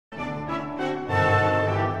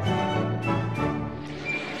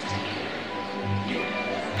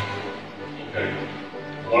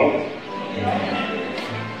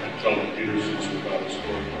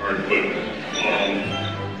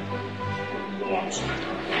promising. I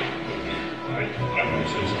might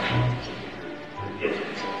say something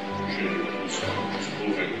different. Appreciate it. It's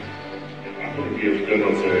moving. And I'm going to be a bit of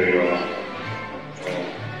a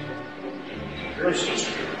empiricist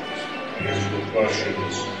here. I guess the question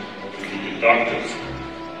is to be deductive.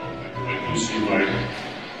 I do see my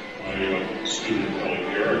student Ellie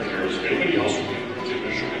Garrett here. Is anybody else from the University of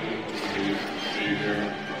Michigan be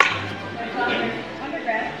here?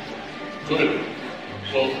 Undergrad. Good.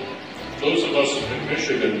 Well, those of us in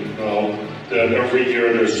Michigan know that every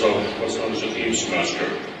year there's what's known as a theme semester,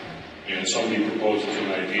 and somebody proposes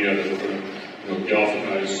an idea that we're going to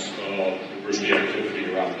galvanize university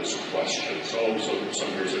activity around this question. So some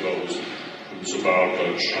years ago it was about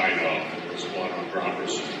China, and there was one on ground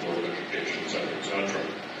versus board of education, et cetera,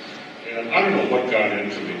 And I don't know what got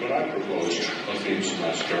into me, but I proposed a theme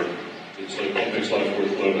semester. It's like, what makes life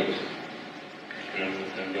worth living? And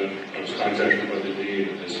then I was contacted by the dean,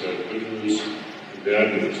 and they said, good news and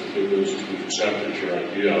bad news. The good news is we've accepted your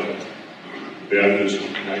idea. The bad news is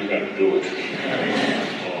now you've got to do it.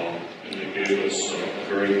 And they gave us a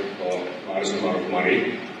very modest amount of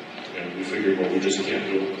money, and we figured, well, we just can't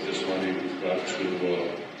do it with this money. We've got to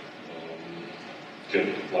get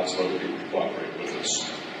lots of other people to cooperate with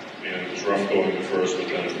us. And it was rough going at first, but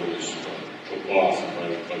then it really took off,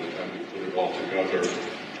 and by the time we put it all together,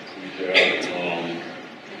 we had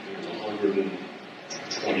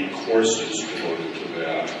 120 courses devoted to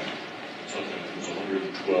that. Something it was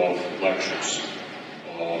 112 lectures,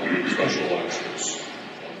 special lectures,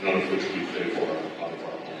 none of which we pay for out of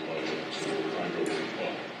our own budget. So we were trying to, I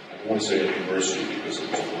don't want to say at the mercy because it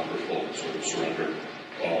was a wonderful sort of surrender.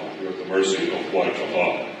 We were at the mercy of what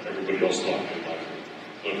everybody else thought they might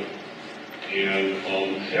do.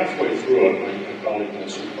 And halfway through it, my colleague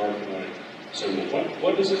Nancy Park and I said, well,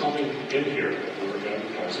 what is coming in here that we're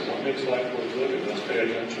advertising? What makes life worth living? Let's pay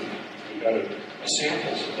attention. We got a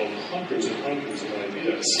sample of hundreds and hundreds of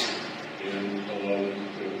ideas in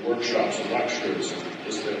workshops and lectures and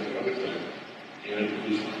this, that, and the other thing. And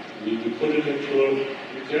we put it into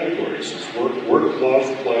categories. It's work, love,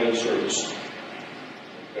 play, and service.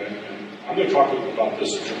 Okay? And I'm going to talk about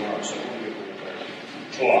this tomorrow, so I'm going to give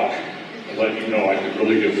a talk and let you know I could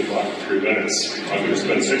really give the talk in 3 minutes. I'm going to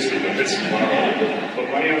spend 60 minutes tomorrow.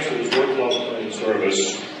 But my answer is work, love, play, and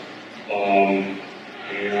service.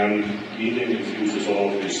 And meaning infuses all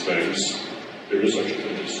of these things. There is such a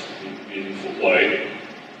thing as meaningful play.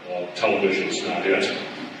 Television's not it.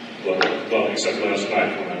 Well, except last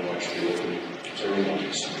night when I watched the opening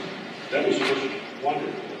ceremonies. That was just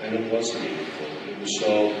wonderful, and it was meaningful. It was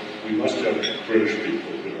so, we must have British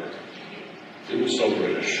people here. It was so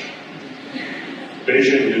British.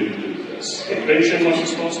 Beijing didn't do this. But Beijing wasn't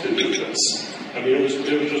supposed to do this. I mean, it was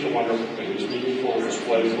just a wonderful thing. It was meaningful, it was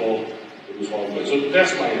playful, it was all good. So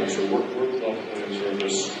that's my answer. Work, love, play, and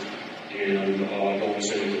service. And I don't want to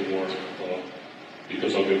say anything more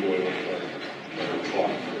because I'll give away my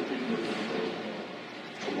talk for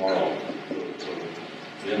tomorrow. But,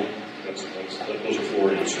 yeah, those are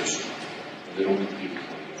 4 answers. They don't compete.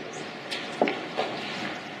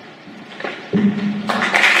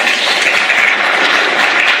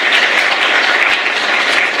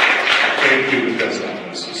 Thank you, but that's not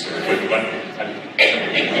necessary. But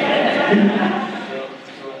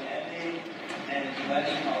so any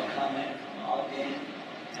question or comment from our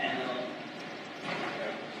panel?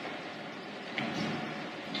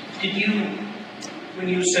 Did you, when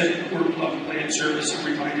you said work, love, play, and service, it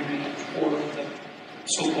reminded me of 4 of the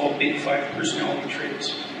so-called big 5 personality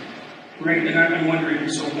traits. Right, and I'm wondering,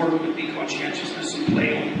 so work would be conscientiousness and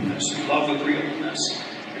play openness, and love agreeableness,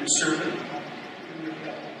 and service.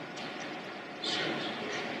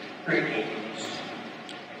 Right.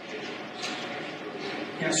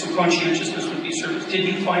 Yeah, so conscientiousness would be service. Did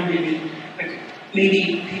you find any, like,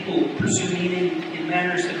 maybe people pursue meaning in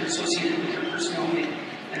manners that are associated with their personality?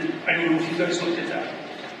 And I don't know if you guys looked at that.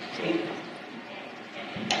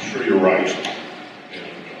 I'm sure you're right.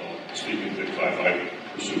 And speaking of Big 5, I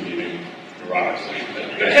pursue meaning neurotically.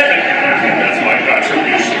 That's my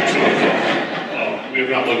contribution to it. We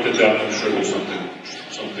have not looked at that. I'm sure there's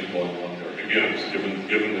something going on there. Again,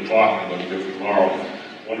 given the talk I'm going to give tomorrow,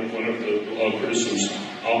 one of the criticisms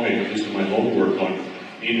I'll make, at least in my own work on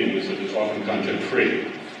meaning, is that it's often content-free.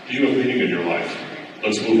 Do you have meaning in your life?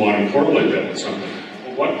 Let's move on and correlate that with something.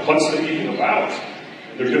 Well, what's the meaning about?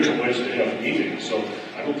 And there are different ways to have meaning. So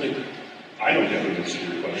I don't have an answer to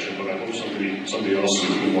your question, but I hope somebody else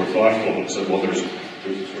who's been more thoughtful and said, well, there's a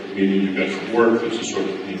sort of meaning you get from work, there's a sort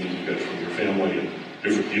of meaning you get from your family, and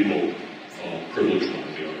different people privilege one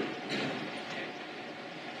or the other.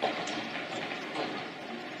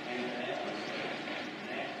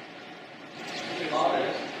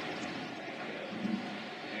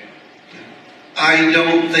 I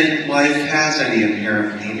don't think life has any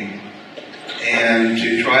inherent meaning. And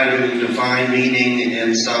to try to define meaning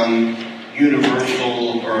in some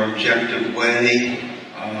universal or objective way,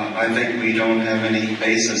 I think we don't have any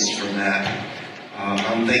basis for that.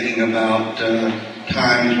 I'm thinking about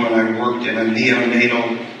times when I worked in a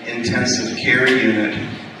neonatal intensive care unit,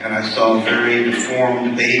 and I saw very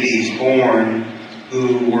deformed babies born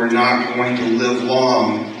who were not going to live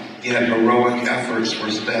long, yet heroic efforts were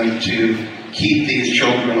spent to keep these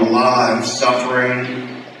children alive,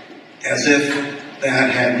 suffering as if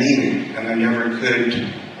that had meaning, and I never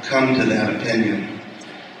could come to that opinion.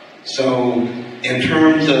 So, in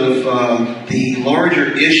terms of the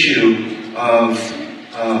larger issue of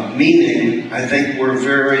meaning, I think we're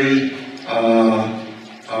very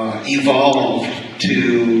evolved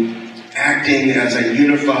to acting as a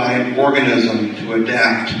unified organism to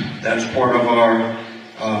adapt. That's part of our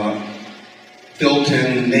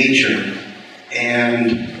built-in nature.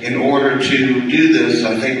 And in order to do this,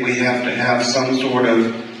 I think we have to have some sort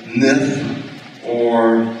of myth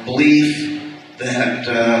or belief that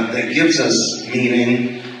gives us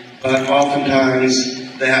meaning, but oftentimes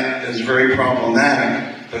that is very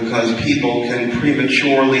problematic because people can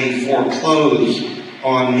prematurely foreclose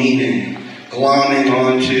on meaning, glomming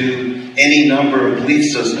onto any number of belief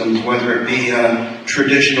systems, whether it be a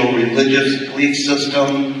traditional religious belief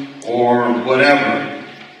system or whatever.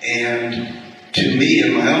 And to me,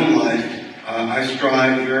 in my own life, I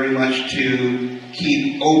strive very much to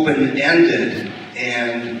keep open-ended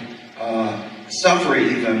and suffer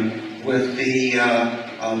even with the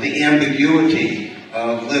ambiguity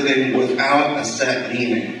of living without a set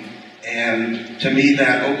meaning. And to me,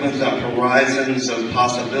 that opens up horizons of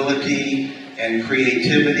possibility and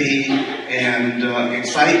creativity and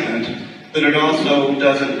excitement, but it also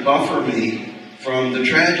doesn't buffer me from the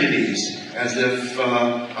tragedies, as if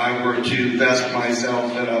I were to vest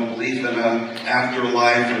myself in a belief in an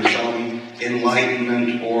afterlife or some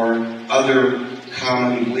enlightenment or other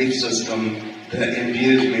common belief system that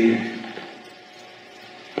imbues meaning.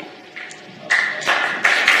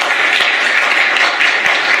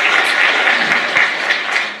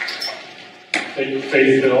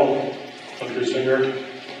 Faith Hill, country singer,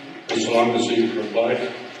 the song The Secret of Life.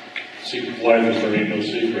 Secret of life is there ain't no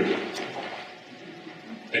secret.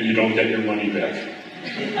 And you don't get your money back.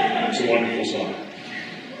 It's a wonderful song.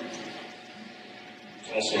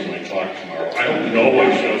 It's also in my talk tomorrow. I don't know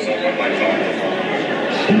what shows up in my talk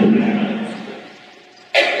tomorrow.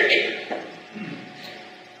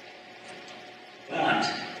 But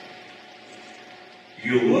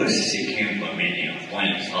you were seeking for meaning when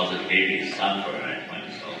you saw the baby suffer and when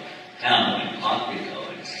you saw hell in hospital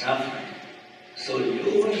and suffering. So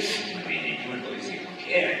you were seeking meaning even though you didn't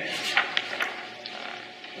care.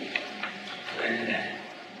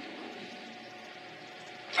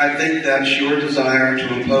 I think that's your desire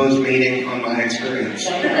to impose meaning on my experience.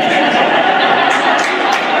 I'd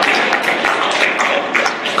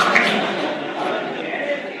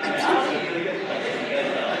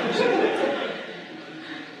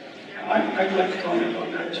like to comment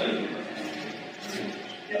on that too.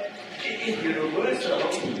 It's universal,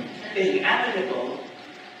 being applicable,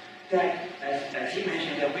 that, as he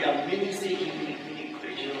mentioned, that we are meaning-seeking, meaning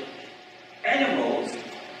creature animals.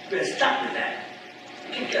 We're stuck with that.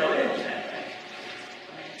 We can't get away with that, right?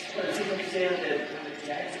 Well, it's even saying that,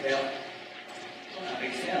 well,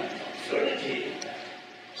 example, absurdity.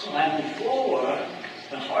 So I move forward,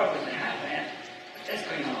 when horror doesn't happen, that's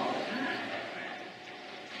going on all the time.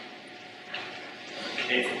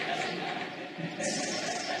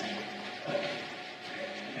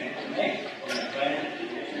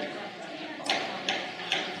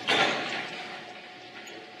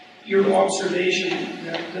 Your observation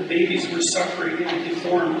that the babies were suffering and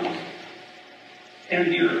deformed,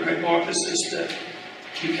 and your hypothesis that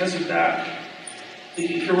because of that, the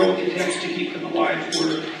heroic attempts to keep them alive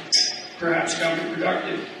were perhaps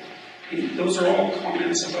counterproductive. Those are all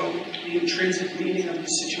comments about the intrinsic meaning of the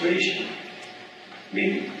situation. I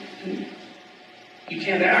mean, you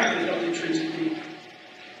can't act without intrinsic meaning.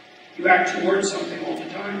 You act towards something all the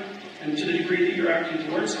time, and to the degree that you're acting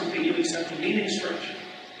towards something, you accept the meaning structure.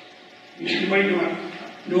 You might not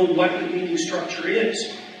know what the meaning structure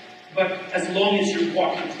is, but as long as you're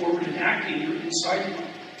walking forward and acting, you're inside one.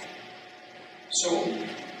 So,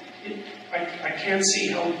 I can't see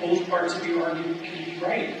how both parts of your argument can be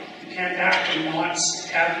right. You can't act and not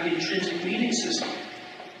have an intrinsic meaning system.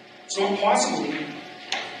 It's not possible.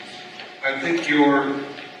 I think you're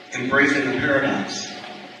embracing the paradox.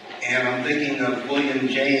 And I'm thinking of William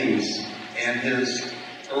James and his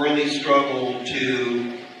early struggle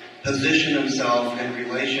to position himself in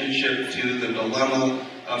relationship to the dilemma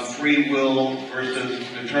of free will versus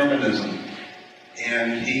determinism.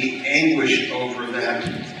 And he anguished over that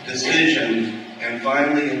decision, and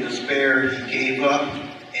finally in despair he gave up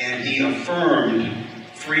and he affirmed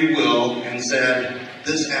free will and said,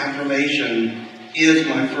 this affirmation is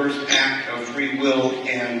my first act of free will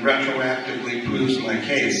and retroactively proves my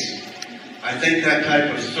case. I think that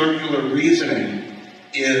type of circular reasoning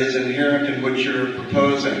is inherent in what you're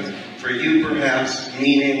proposing. For you, perhaps,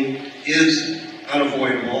 meaning is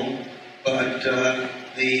unavoidable, but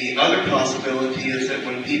the other possibility is that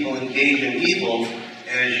when people engage in evil,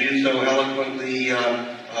 as you so eloquently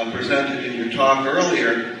presented in your talk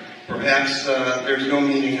earlier, perhaps there's no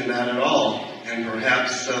meaning in that at all, and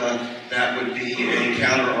perhaps that would be a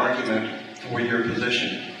counter-argument for your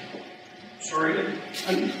position. Sorry,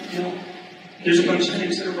 there's a bunch of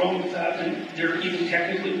things that are wrong with that, and they're even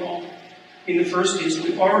technically wrong. In the first is,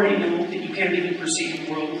 we already know that you can't even perceive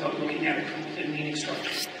the world without looking at it from within meaning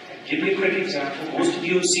structure. I'll give you a quick example. Most of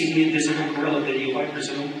you have seen the Invisible Gorilla video, I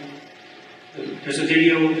presume. There's a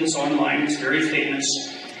video that's online, it's very famous.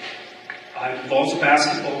 It involves a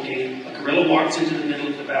basketball game. A gorilla walks into the middle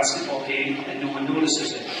of the basketball game and no one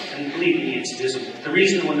notices it. And believe me, it's visible. The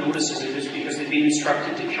reason no one notices it is because they've been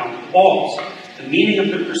instructed to count the balls. The meaning of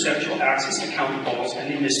their perceptual axis is to count the balls, and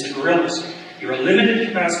they miss the gorillas. You're a limited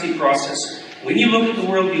capacity processor. When you look at the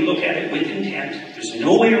world, you look at it with intent. There's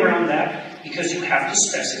no way around that because you have to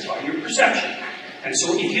specify your perception. And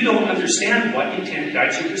so if you don't understand what intent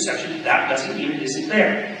guides your perception, that doesn't mean it isn't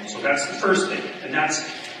there. So that's the first thing. And that's,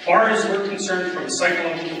 as far as we're concerned from a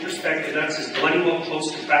psychological perspective, that's as bloody well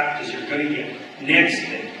close to fact as you're going to get. Next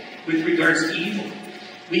thing, with regards to evil.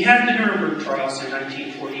 We had the Nuremberg trials in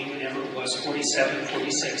 1940, whenever it was, 47,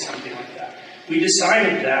 46, something like that. We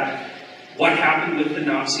decided that what happened with the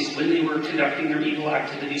Nazis when they were conducting their evil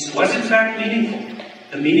activities was in fact meaningful.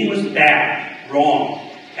 The meaning was bad, wrong.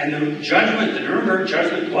 And the judgment, the Nuremberg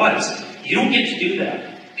judgment was, you don't get to do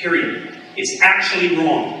that, period. It's actually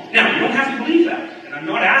wrong. Now, you don't have to believe that. And I'm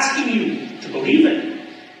not asking you to believe it.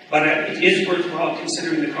 But it is worthwhile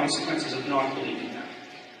considering the consequences of not believing that.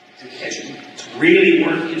 It's really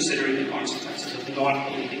worth considering the consequences of not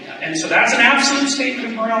believing that. And so that's an absolute statement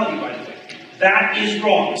of morality, by the way. That is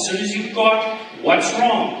wrong. As soon as you've got what's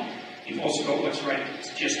wrong, you've also got what's right.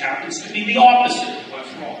 It just happens to be the opposite of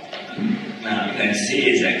what's wrong. Now, you can see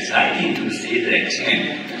it's exciting to see the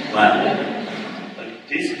exchange. But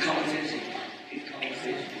this conversation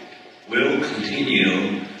will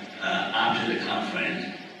continue after the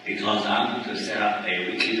conference, because I'm going to set up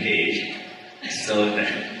a wiki page so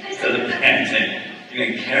that you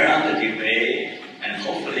can carry on the debate, and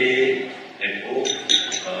hopefully a book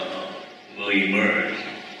will emerge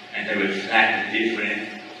and they reflect different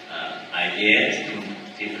ideas,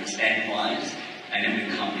 different standpoints, and then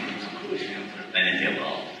we come to a conclusion for the benefit of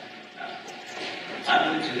all.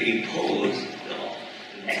 I'm going to impose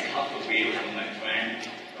the next couple of videos from my friend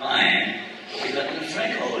Ryan, because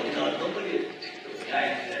Frankl, nobody, those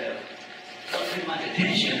guys don't pay much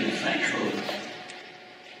attention to Frankl's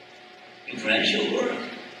influential work.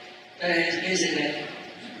 Basically,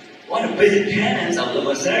 one of the basic tenets of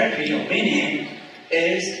logotherapy or meaning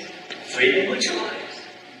is freedom of choice.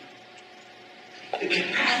 The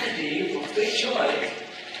capacity for free choice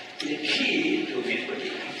is the key to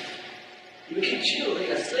liberty. You can choose like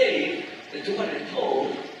a slave, the 200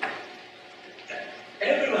 told,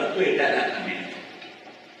 everyone agrees that I mean.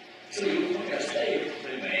 So you want a slave to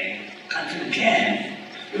remain until you can,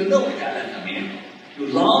 you know that I mean. You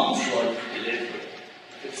long for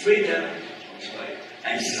the freedom of choice,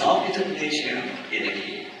 and self-determination is the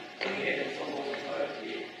key. Okay, the form of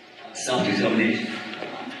authority, self-determination.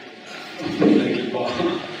 Thank you, Paul.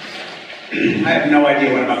 I have no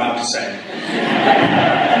idea what I'm about to say.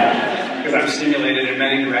 Because I'm stimulated in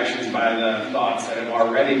many directions by the thoughts that have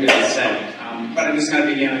already been said. But I'm just going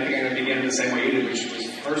to begin, I think I'm going to begin the same way you did, which was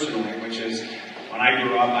personally, which is, when I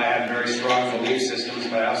grew up, I had very strong belief systems,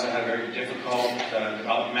 but I also had very difficult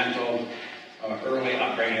developmental early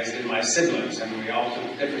upbringing, as did my siblings, and we all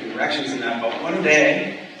took different directions in that. But one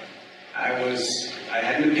day, I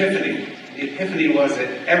had an epiphany. The epiphany was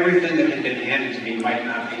that everything that had been handed to me might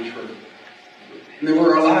not be true. And there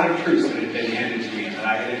were a lot of truths that had been handed to me that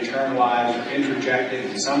I had internalized or interjected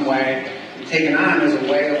in some way and taken on as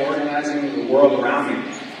a way of organizing the world around me.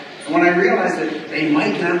 And when I realized that they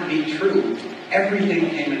might not be true,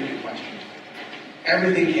 everything came into question.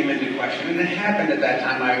 Everything came into question. And it happened at that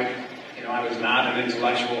time. I was not an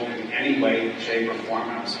intellectual in any way, shape, or form.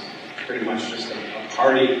 I was pretty much just a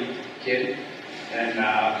party kid. And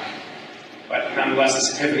But nonetheless,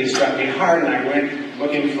 this epiphany struck me hard, and I went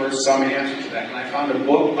looking for some answer to that. And I found a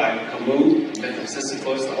book by Camus, Myth of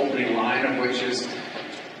Sisyphus, the opening line of which is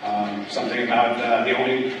something about the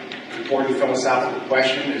only important philosophical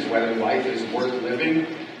question is whether life is worth living.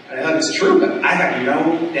 And I thought it's true, but I have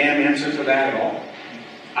no damn answer for that at all.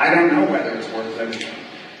 I don't know whether it's worth living.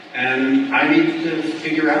 And I need to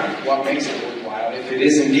figure out what makes it worthwhile, if it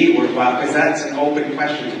is indeed worthwhile, because that's an open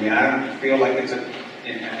question to me. I don't feel like it's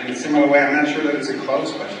in a similar way, I'm not sure that it's a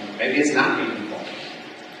closed question. Maybe it's not meaningful.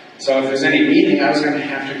 So if there's any meaning, I was going to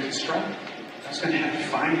have to construct it. I was going to have to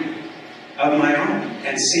find it of my own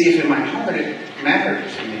and see if in my heart it mattered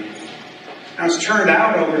to me. Now it's turned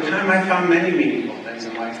out over time I found many meaningful things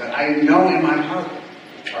in life that I know in my heart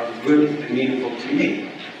are good and meaningful to me.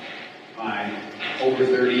 My over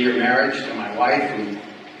 30-year marriage to my wife, who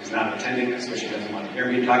is not attending this, but she doesn't want to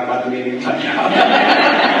hear me talk about the meeting right now.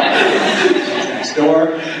 She's next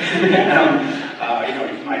door.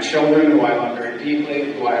 My children, who I love very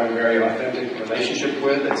deeply, who I have a very authentic relationship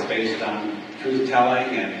with, that's based on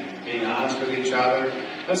truth-telling and being honest with each other.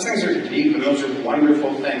 Those things are deep, and those are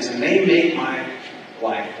wonderful things, and they make my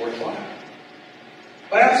life worthwhile.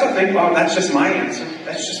 But I also think, well, that's just my answer.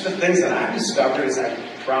 That's just the things that I've discovered as I've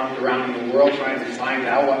tromped around in the world trying to find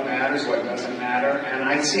out what matters, what doesn't matter. And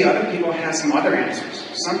I see other people have some other answers.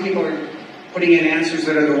 Some people are putting in answers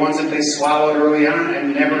that are the ones that they swallowed early on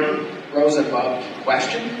and never rose above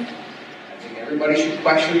question. I think everybody should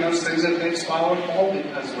question those things that they've swallowed whole,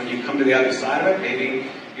 because when you come to the other side of it, maybe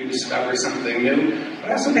you discover something new. But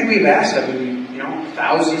I also think we've asked them,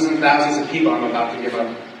 thousands and thousands of people. I'm about to give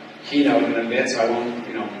a keynote in a bit, so I won't,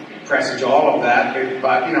 presage all of that.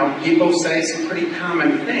 But, people say some pretty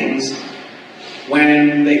common things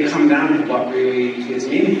when they come down to what really is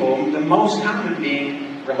meaningful, the most common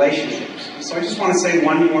being relationships. So I just want to say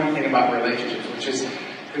one more thing about relationships, which is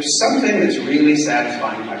there's something that's really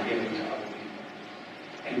satisfying about giving to other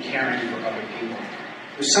people and caring for other people.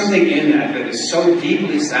 There's something in that is so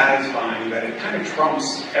deeply satisfying that it kind of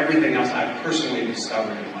trumps everything else I've personally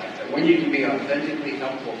discovered in life. That when you can be authentically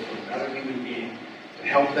helpful to another human being, to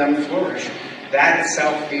help them flourish, that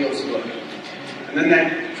itself feels good. And then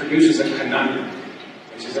that produces a conundrum,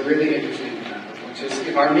 which is a really interesting conundrum, which is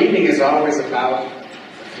if our meaning is always about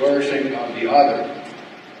the flourishing of the other,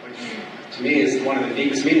 which to me is one of the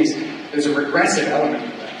deepest meanings, there's a regressive element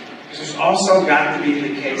to that. Because there's also got to be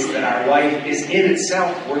the case that our life is in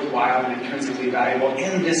itself worthwhile and intrinsically valuable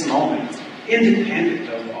in this moment, independent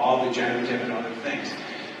of all the generative and other things.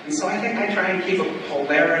 And so I think I try and keep a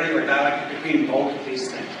polarity or dialectic between both of these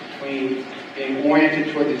things, between being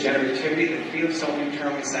oriented toward the generativity that feels so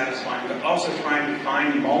internally satisfying, but also trying to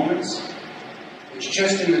find moments which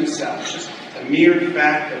just in themselves, just the mere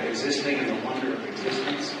fact of existing and the wonder of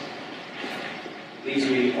existence, leaves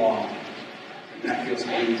me awe. And that feels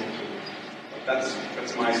meaningful to me. But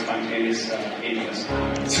that's my spontaneous aimless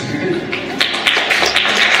comments.